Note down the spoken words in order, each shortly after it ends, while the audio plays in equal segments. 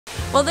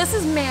Well, this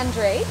is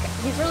Mandrake.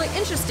 He's really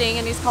interesting,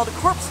 and he's called a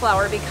corpse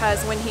flower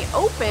because when he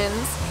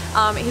opens,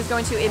 he's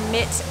going to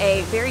emit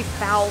a very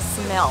foul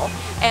smell.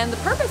 And the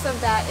purpose of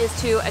that is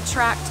to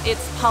attract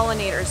its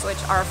pollinators,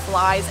 which are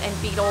flies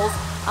and beetles,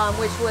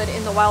 which would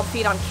in the wild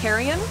feed on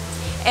carrion.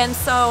 And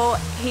so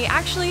he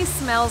actually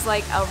smells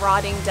like a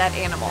rotting dead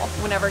animal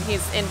whenever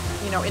he's in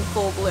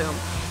full bloom.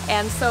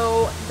 And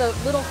so the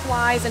little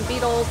flies and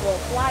beetles will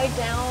fly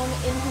down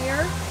in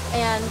here,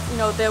 and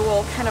they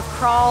will kind of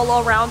crawl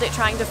all around it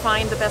trying to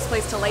find the best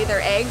place to lay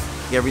their eggs.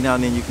 Every now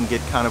and then you can get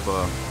kind of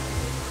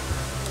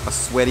a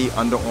sweaty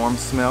underarm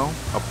smell,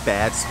 a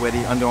bad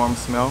sweaty underarm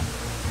smell,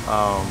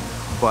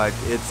 but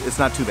it's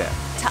not too bad.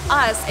 To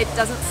us, it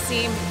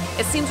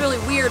seems really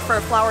weird for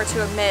a flower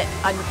to emit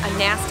a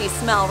nasty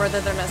smell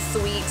rather than a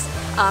sweet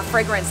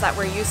fragrance that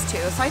we're used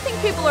to. So I think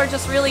people are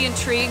just really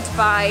intrigued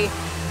by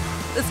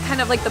it's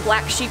kind of like the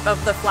black sheep of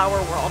the flower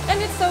world.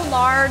 And it's so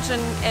large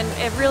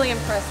and really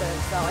impressive,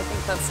 so I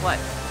think that's what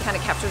kind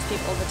of captures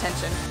people's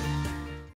attention.